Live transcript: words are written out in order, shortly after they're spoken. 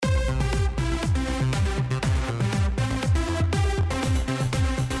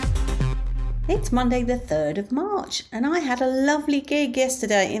It's Monday the 3rd of March and I had a lovely gig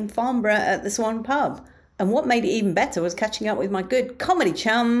yesterday in Farnborough at the Swan Pub. And what made it even better was catching up with my good comedy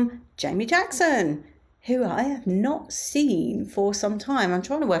chum, Jamie Jackson, who I have not seen for some time. I'm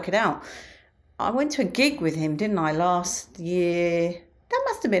trying to work it out. I went to a gig with him, didn't I, last year? That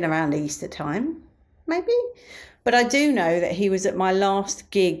must have been around Easter time, maybe? But I do know that he was at my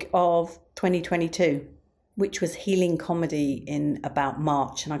last gig of 2022. Which was Healing Comedy in about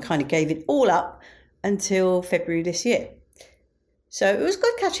March, and I kind of gave it all up until February this year. So it was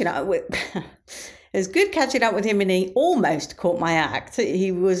good catching up with him, and he almost caught my act.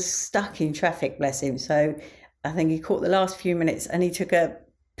 He was stuck in traffic, bless him. So I think he caught the last few minutes, and he took a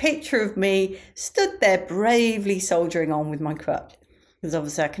picture of me stood there bravely soldiering on with my crutch, because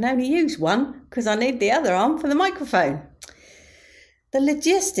obviously I can only use one because I need the other arm for the microphone. The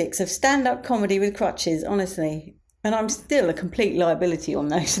logistics of stand-up comedy with crutches, honestly, and I'm still a complete liability on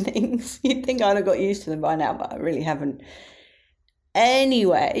those things. You'd think I'd have got used to them by now, but I really haven't.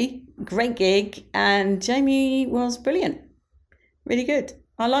 Anyway, great gig, and Jamie was brilliant. Really good.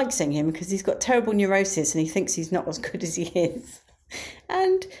 I like seeing him because he's got terrible neurosis and he thinks he's not as good as he is.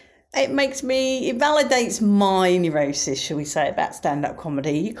 And it validates my neurosis, shall we say, about stand-up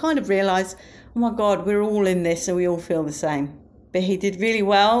comedy. You kind of realise, oh my God, we're all in this and we all feel the same. But he did really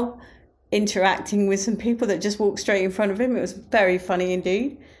well interacting with some people that just walked straight in front of him. It was very funny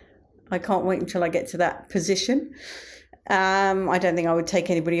indeed. I can't wait until I get to that position. I don't think I would take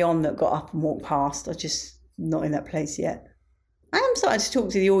anybody on that got up and walked past. I'm just not in that place yet. I am starting to talk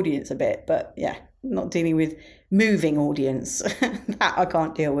to the audience a bit, but yeah, not dealing with moving audience. That I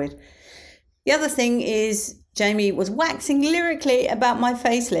can't deal with. The other thing is Jamie was waxing lyrically about my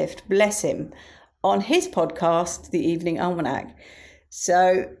facelift, bless him, on his podcast, The Evening Almanac.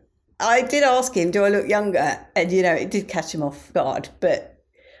 So I did ask him, do I look younger? And, it did catch him off guard. But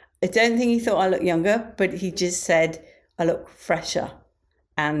I don't think he thought I looked younger, but he just said I look fresher.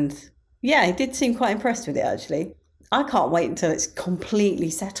 And yeah, he did seem quite impressed with it, actually. I can't wait until it's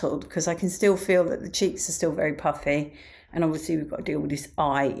completely settled because I can still feel that the cheeks are still very puffy. And obviously we've got to deal with this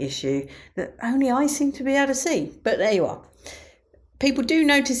eye issue that only I seem to be able to see. But there you are. People do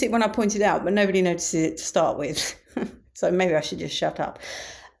notice it when I point it out, but nobody notices it to start with. So maybe I should just shut up.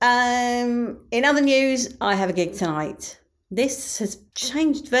 In other news, I have a gig tonight. This has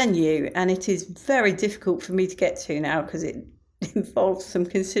changed venue and it is very difficult for me to get to now because it involves some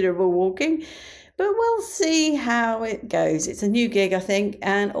considerable walking. But we'll see how it goes. It's a new gig, I think.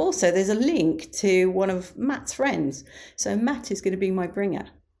 And also there's a link to one of Matt's friends. So Matt is going to be my bringer.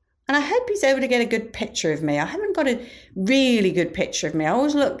 And I hope he's able to get a good picture of me. I haven't got a really good picture of me. I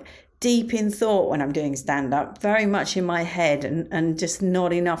always look deep in thought when I'm doing stand-up, very much in my head and just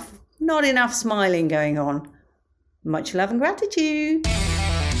not enough smiling going on. Much love and gratitude.